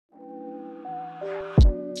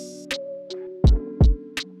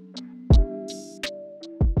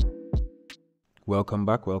Welcome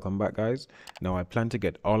back, guys. Now, I plan to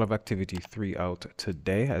get all of Activity 3 out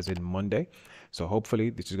today, as in Monday. So hopefully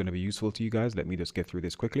this is going to be useful to you guys. Let me just get through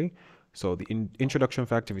this quickly. So the introduction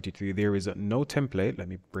for Activity 3, there is no template. Let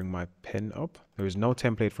me bring my pen up. There is no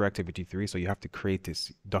template for Activity 3, so you have to create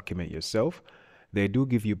this document yourself. They do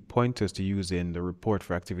give you pointers to use in the report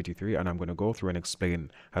for Activity 3, and I'm going to go through and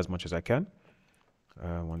explain as much as I can.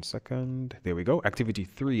 1 second. There we go. Activity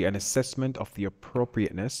 3, an assessment of the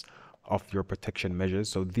appropriateness of your protection measures.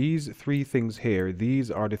 So these three things here, these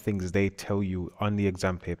are the things they tell you on the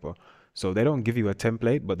exam paper. So they don't give you a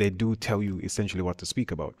template, but they do tell you essentially what to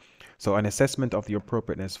speak about. So an assessment of the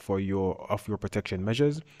appropriateness of your protection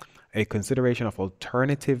measures, a consideration of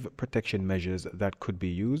alternative protection measures that could be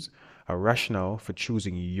used, a rationale for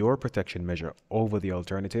choosing your protection measure over the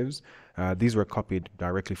alternatives. These were copied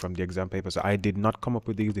directly from the exam paper, so I did not come up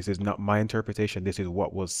with these. This is not my interpretation. This is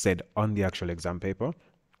what was said on the actual exam paper.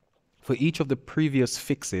 For each of the previous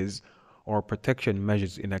fixes or protection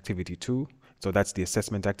measures in Activity 2, so that's the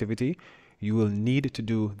assessment activity, you will need to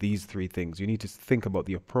do these three things. You need to think about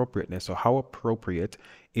the appropriateness. So how appropriate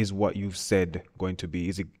is what you've said going to be?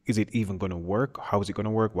 Is it even going to work? How is it going to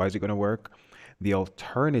work? Why is it going to work? The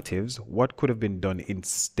alternatives, what could have been done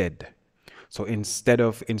instead? So instead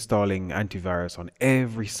of installing antivirus on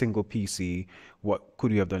every single PC, what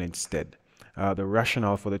could you have done instead? The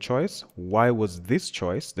rationale for the choice. Why was this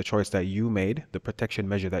choice, the choice that you made, the protection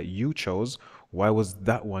measure that you chose, why was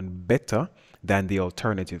that one better than the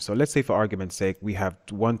alternative? So let's say for argument's sake, we have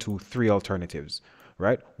 1, 2, 3 alternatives,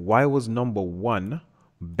 right? Why was number 1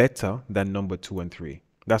 better than number 2 and 3?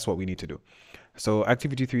 That's what we need to do. So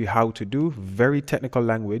Activity 3, how to do, very technical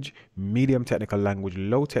language, medium technical language,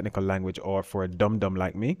 low technical language, or for a dum-dum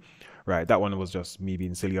like me. Right, that one was just me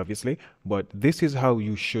being silly, obviously. But this is how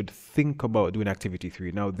you should think about doing Activity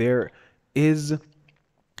 3. Now, there is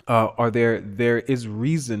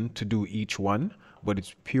reason to do each one, but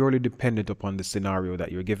it's purely dependent upon the scenario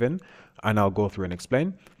that you're given. And I'll go through and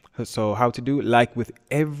explain. So how to do, like with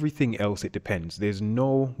everything else, it depends. There's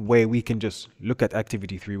no way we can just look at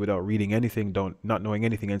Activity 3 without reading anything, not knowing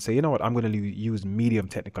anything, and say, you know what, I'm going to use medium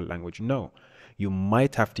technical language. No, you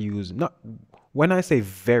might have to use, not, when I say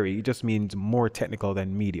very, it just means more technical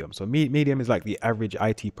than medium. So medium is like the average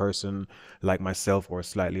IT person like myself or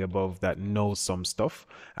slightly above that knows some stuff,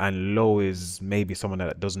 and low is maybe someone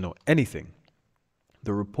that doesn't know anything.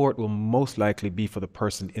 The report will most likely be for the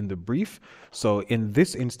person in the brief. So in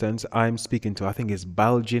this instance, I'm speaking to, I think it's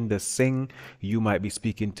Baljinder Singh. You might be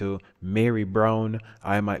speaking to Mary Brown.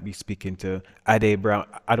 I might be speaking to Ade Brown.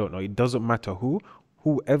 I don't know. It doesn't matter who.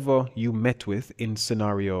 Whoever you met with in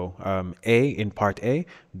scenario A, in part A,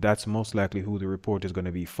 that's most likely who the report is going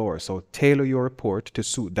to be for. So tailor your report to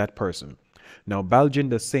suit that person. Now,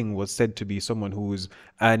 Baljinder Singh was said to be someone who is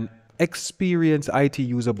an experienced IT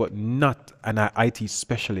user, but not an IT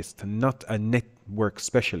specialist, not a network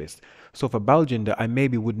specialist. So for Baljinder, I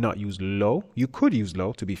maybe would not use low. You could use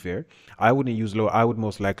low, to be fair. I wouldn't use low. I would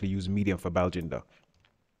most likely use medium for Baljinder.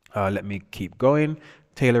 Let me keep going.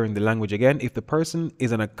 Tailoring the language again. If the person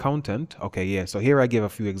is an accountant, okay, yeah, so here I give a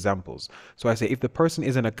few examples. So I say if the person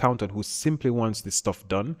is an accountant who simply wants this stuff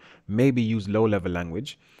done, maybe use low-level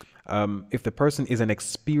language. If the person is an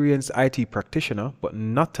experienced IT practitioner, but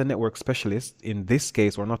not a network specialist in this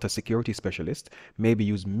case, or not a security specialist, maybe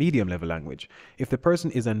use medium level language. If the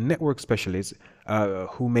person is a network specialist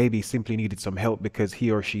who maybe simply needed some help because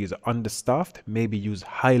he or she is understaffed, maybe use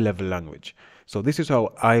high level language. So this is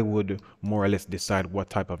how I would more or less decide what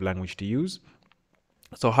type of language to use.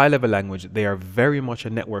 So high level language, they are very much a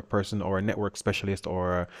network person or a network specialist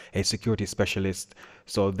or a security specialist.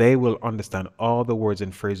 So they will understand all the words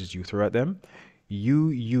and phrases you throw at them. You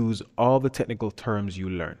use all the technical terms you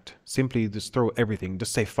learned. Simply just throw everything.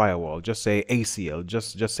 Just say firewall, just say ACL,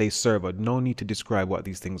 just say server. No need to describe what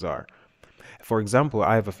these things are. For example,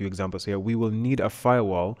 I have a few examples here. We will need a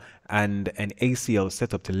firewall and an ACL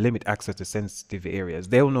setup to limit access to sensitive areas.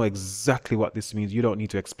 They'll know exactly what this means. You don't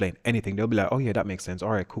need to explain anything. They'll be like, oh yeah, that makes sense.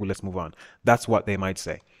 All right, cool, let's move on. That's what they might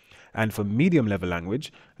say. And for medium level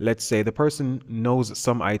language, let's say the person knows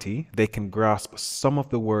some IT, they can grasp some of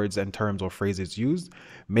the words and terms or phrases used.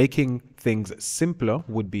 Making things simpler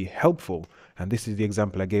would be helpful. And this is the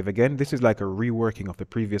example I gave again. This is like a reworking of the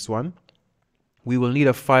previous one. We will need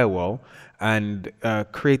a firewall and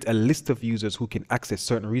create a list of users who can access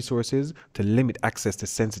certain resources to limit access to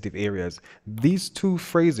sensitive areas. These two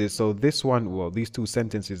phrases, so this one, well, these two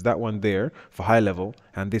sentences, that one there for high level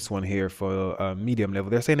and this one here for medium level,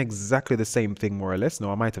 they're saying exactly the same thing more or less.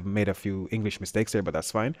 Now, I might have made a few English mistakes there, but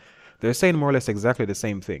that's fine. They're saying more or less exactly the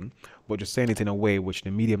same thing, but just saying it in a way which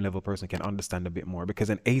the medium level person can understand a bit more. Because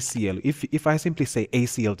an ACL, if I simply say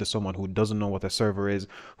ACL to someone who doesn't know what a server is,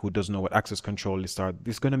 who doesn't know what access control lists are,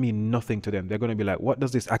 this is going to mean nothing to them. They're going to be like, what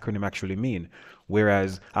does this acronym actually mean?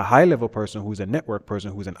 Whereas a high level person who's a network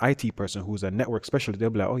person, who's an IT person, who's a network specialist, they'll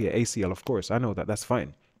be like, oh yeah, ACL, of course, I know that, that's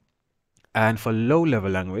fine. And for low level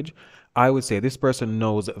language, I would say this person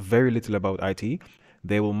knows very little about IT.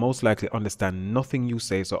 They will most likely understand nothing you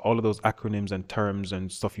say. So all of those acronyms and terms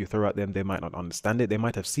and stuff you throw at them, they might not understand it. They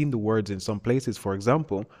might have seen the words in some places. For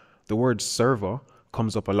example, the word server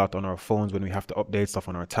comes up a lot on our phones when we have to update stuff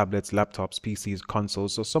on our tablets, laptops, PCs,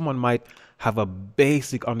 consoles. So someone might have a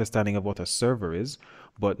basic understanding of what a server is,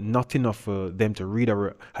 but not enough for them to read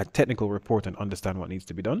a technical report and understand what needs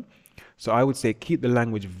to be done. So I would say keep the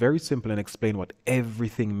language very simple and explain what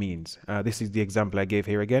everything means. This is the example I gave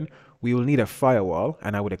here again. We will need a firewall,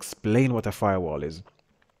 and I would explain what a firewall is.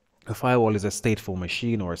 A firewall is a stateful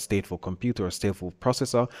machine or a stateful computer or a stateful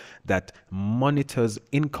processor that monitors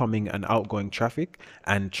incoming and outgoing traffic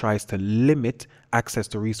and tries to limit access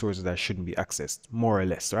to resources that shouldn't be accessed, more or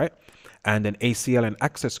less, right? And an ACL, an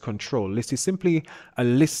access control list, is simply a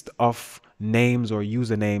list of names or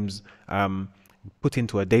usernames put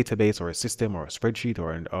into a database or a system or a spreadsheet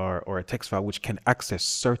or a text file which can access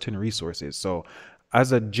certain resources. So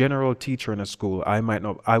as a general teacher in a school,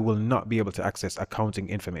 I will not be able to access accounting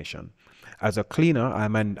information. As a cleaner,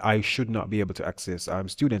 I should not be able to access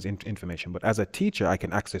students' information. But as a teacher, I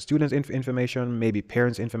can access students' information, maybe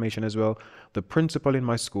parents' information as well. The principal in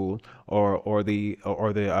my school or the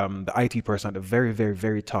IT person at the very, very,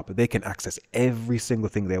 very top, they can access every single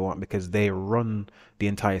thing they want because they run the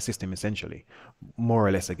entire system essentially, more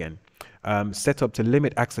or less again. Set up to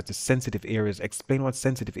limit access to sensitive areas. Explain what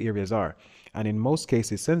sensitive areas are. And in most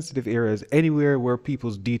cases, sensitive areas anywhere where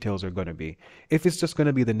people's details are going to be. If it's just going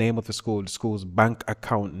to be the name of the school's bank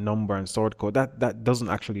account number and sort code, that doesn't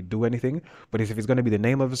actually do anything. But if it's going to be the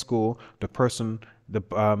name of the school, the person,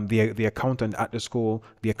 the accountant at the school,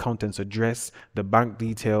 the accountant's address, the bank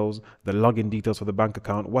details, the login details for the bank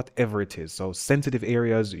account, whatever it is. So sensitive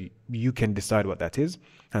areas, you can decide what that is.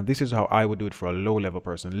 And this is how I would do it for a low level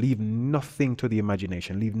person. Leave nothing to the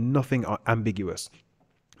imagination. Leave nothing ambiguous.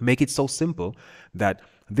 Make it so simple that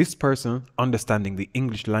this person understanding the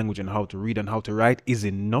English language and how to read and how to write is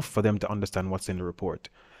enough for them to understand what's in the report.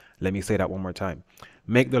 Let me say that one more time.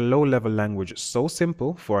 Make the low-level language so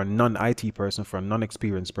simple for a non-IT person, for a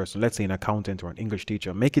non-experienced person, let's say an accountant or an English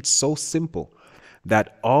teacher. Make it so simple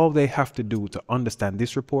that all they have to do to understand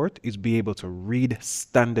this report is be able to read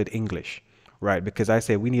standard English, right? Because I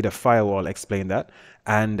say we need a firewall, explain that,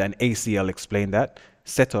 and an ACL, explain that.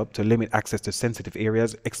 Set up to limit access to sensitive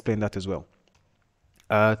areas, explain that as well.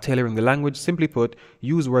 Tailoring the language, simply put,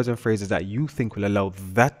 use words and phrases that you think will allow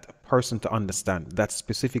that person to understand, that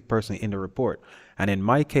specific person in the report. And in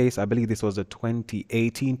my case, I believe this was a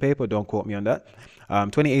 2018 paper, don't quote me on that,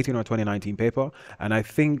 2018 or 2019 paper, and I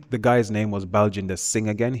think the guy's name was Baljinder Singh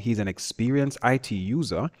again. He's an experienced IT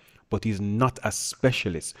user, but he's not a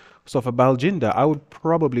specialist. So for Baljinder, I would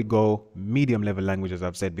probably go medium level language, as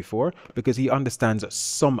I've said before, because he understands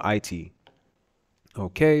some IT.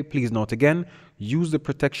 Okay, please note again, use the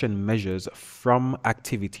protection measures from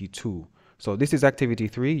activity 2. So this is activity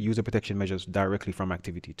 3, use the protection measures directly from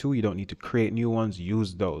activity 2. You don't need to create new ones,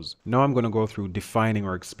 use those. Now I'm going to go through defining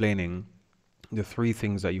or explaining the 3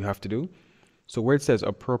 things that you have to do. So where it says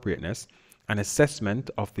appropriateness, an assessment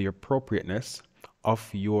of the appropriateness of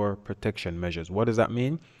your protection measures. What does that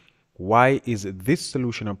mean? Why is this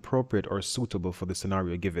solution appropriate or suitable for the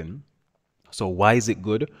scenario given? So why is it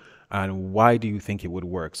good? And why do you think it would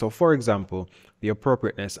work? So for example, the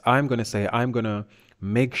appropriateness, I'm going to say I'm going to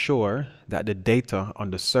make sure that the data on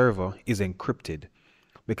the server is encrypted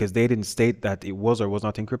because they didn't state that it was or was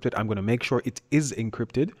not encrypted. I'm going to make sure it is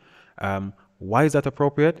encrypted. Why is that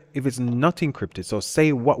appropriate? If it's not encrypted, so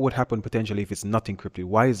say what would happen potentially if it's not encrypted.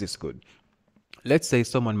 Why is this good? Let's say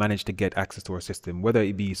someone managed to get access to our system, whether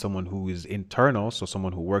it be someone who is internal, so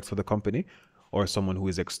someone who works for the company, or someone who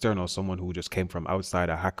is external, someone who just came from outside,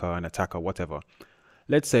 a hacker, an attacker, whatever.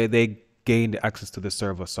 Let's say they gained access to the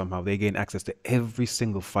server somehow. They gain access to every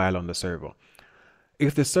single file on the server.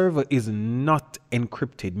 If the server is not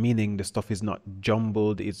encrypted, meaning the stuff is not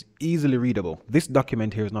jumbled, it's easily readable. This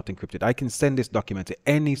document here is not encrypted. I can send this document to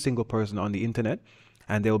any single person on the internet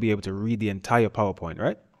and they'll be able to read the entire PowerPoint,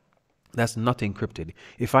 right? That's not encrypted.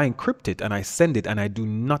 If I encrypt it and I send it and I do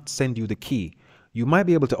not send you the key, you might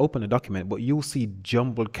be able to open a document, but you'll see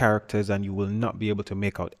jumbled characters and you will not be able to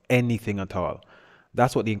make out anything at all.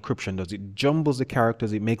 That's what the encryption does. It jumbles the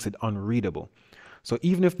characters. It makes it unreadable. So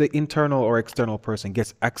even if the internal or external person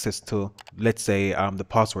gets access to, let's say, the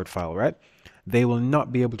password file, right? They will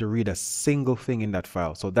not be able to read a single thing in that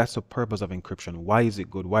file. So that's the purpose of encryption. Why is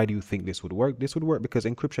it good? Why do you think this would work? This would work because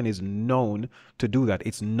encryption is known to do that.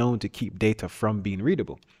 It's known to keep data from being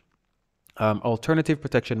readable. Alternative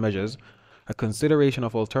protection measures, a consideration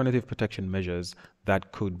of alternative protection measures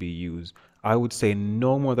that could be used. I would say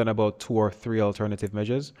no more than about 2 or 3 alternative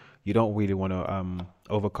measures. You don't really want to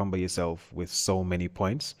overcome by yourself with so many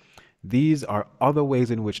points. These are other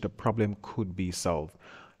ways in which the problem could be solved.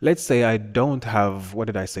 Let's say I don't have, what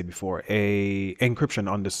did I say before, a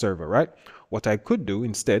encryption on the server, right? What I could do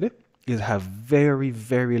instead is have very,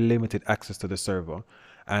 very limited access to the server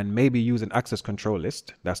and maybe use an access control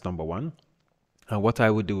list. That's number one. And what I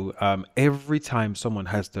would do, every time someone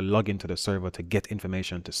has to log into the server to get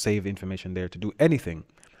information, to save information there, to do anything,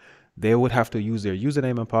 they would have to use their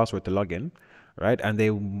username and password to log in, right? And they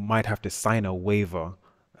might have to sign a waiver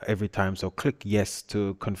every time. So click yes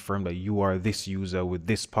to confirm that you are this user with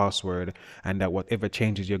this password, and that whatever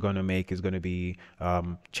changes you're going to make is going to be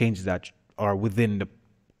changes that are within the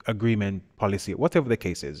agreement policy, whatever the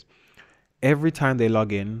case is. Every time they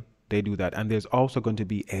log in, they do that. And there's also going to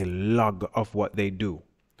be a log of what they do.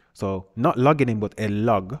 So not logging in, but a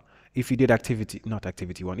log. If you did not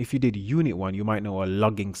activity one, if you did unit one, you might know what a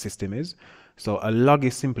logging system is. So a log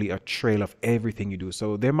is simply a trail of everything you do.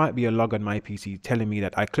 So there might be a log on my PC telling me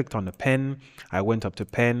that I clicked on the pen, I went up to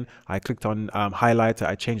pen, I clicked on highlighter,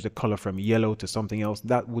 I changed the color from yellow to something else.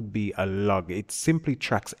 That would be a log. It simply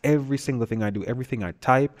tracks every single thing I do, everything I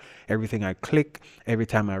type, everything I click, every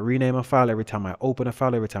time I rename a file, every time I open a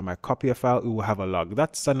file, every time I copy a file, it will have a log.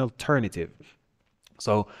 That's an alternative.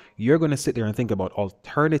 So you're going to sit there and think about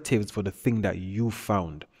alternatives for the thing that you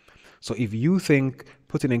found. So if you think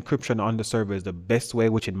putting encryption on the server is the best way,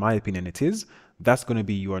 which in my opinion it is, that's going to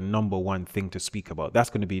be your number one thing to speak about. That's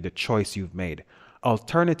going to be the choice you've made.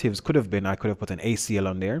 Alternatives could have been, I could have put an ACL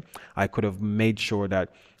on there. I could have made sure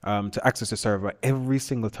that to access the server, every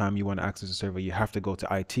single time you want to access the server, you have to go to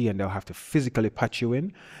IT and they'll have to physically patch you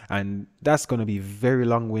in. And that's going to be very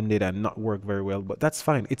long-winded and not work very well, but that's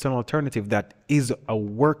fine. It's an alternative that is a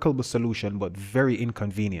workable solution, but very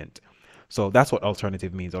inconvenient. So that's what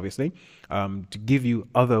alternative means, obviously, to give you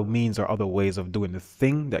other means or other ways of doing the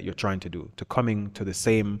thing that you're trying to do, to coming to the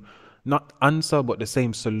same, not answer, but the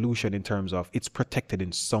same solution in terms of it's protected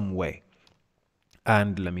in some way.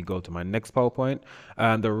 And let me go to my next PowerPoint.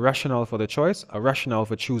 The rationale for the choice, a rationale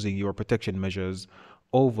for choosing your protection measures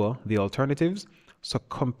over the alternatives. So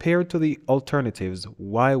compared to the alternatives,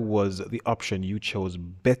 why was the option you chose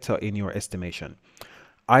better in your estimation?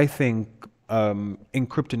 I think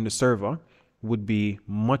encrypting the server would be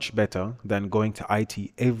much better than going to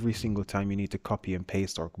IT every single time you need to copy and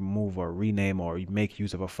paste or move or rename or make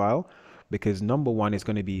use of a file, because number one, it's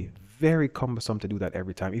going to be very cumbersome to do that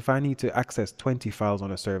every time. If I need to access 20 files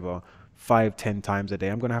on a server 5-10 times a day,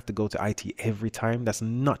 I'm going to have to go to IT every time. That's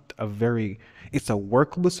not a very, it's a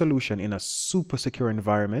workable solution in a super secure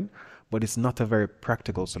environment, but it's not a very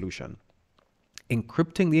practical solution.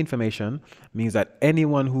 Encrypting the information means that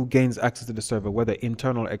anyone who gains access to the server, whether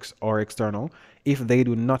internal or external, if they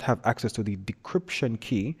do not have access to the decryption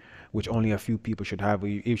key, which only a few people should have,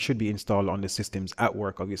 it should be installed on the systems at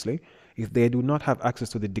work, obviously. If they do not have access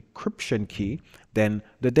to the decryption key, then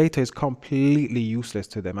the data is completely useless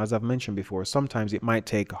to them. As I've mentioned before, sometimes it might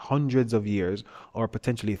take hundreds of years or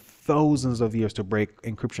potentially thousands of years to break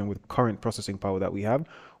encryption with current processing power that we have,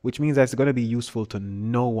 which means that it's going to be useful to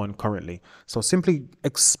no one currently. So simply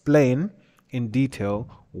explain in detail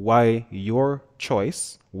why your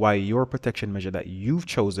choice, why your protection measure that you've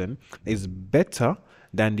chosen is better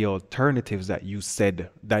than the alternatives that you said,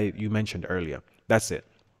 that you mentioned earlier. That's it.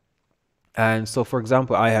 And so, for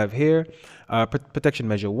example, I have here protection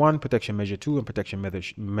measure 1, protection measure 2, and protection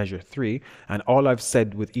measure 3. And all I've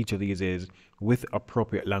said with each of these is with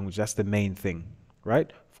appropriate language. That's the main thing,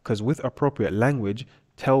 right? Because with appropriate language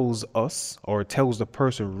tells us or tells the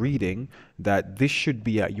person reading that this should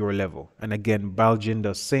be at your level. And again,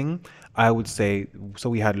 Baljinder Singh, I would say, so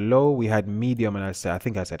we had low, we had medium, and I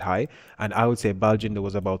think I said high. And I would say Baljinder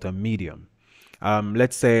was about a medium.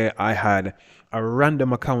 Let's say I had a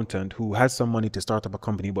random accountant who has some money to start up a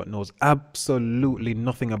company but knows absolutely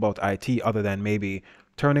nothing about IT other than maybe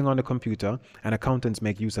turning on the computer, and accountants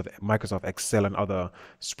make use of Microsoft Excel and other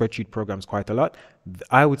spreadsheet programs quite a lot.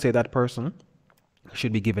 I would say that person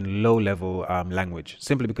should be given low-level language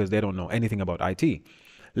simply because they don't know anything about IT.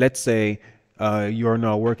 Let's say you're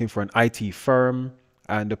now working for an IT firm,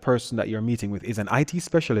 and the person that you're meeting with is an IT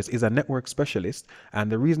specialist, is a network specialist,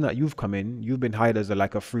 and the reason that you've come in, you've been hired as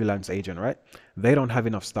like a freelance agent, right? They don't have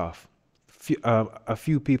enough staff. a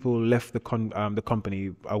few people left the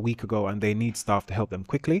company a week ago and they need staff to help them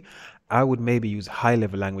quickly, I would maybe use high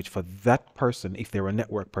level language for that person if they're a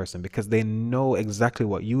network person, because they know exactly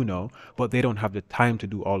what you know, but they don't have the time to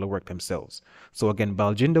do all the work themselves. So again,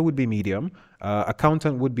 Baljinder would be medium,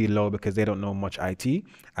 accountant would be low because they don't know much IT,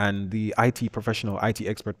 and the IT professional, IT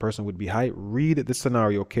expert person would be high. Read the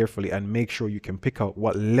scenario carefully and make sure you can pick out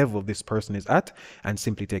what level this person is at and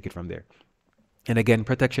simply take it from there. And again,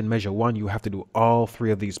 protection measure 1, you have to do all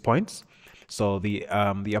 3 of these points. So the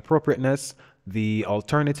appropriateness, the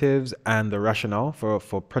alternatives, and the rationale for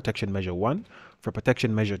protection measure 1. For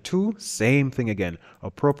protection measure 2, same thing again.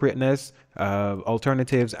 Appropriateness,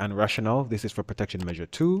 alternatives, and rationale. This is for protection measure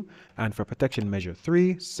 2. And for protection measure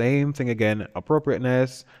 3, same thing again.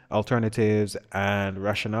 Appropriateness, alternatives, and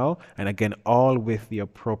rationale. And again, all with the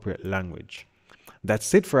appropriate language.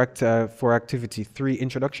 That's it for activity 3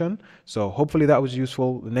 introduction. So hopefully that was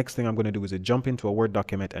useful. The next thing I'm going to do is jump into a Word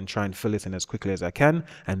document and try and fill it in as quickly as I can,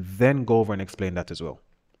 and then go over and explain that as well.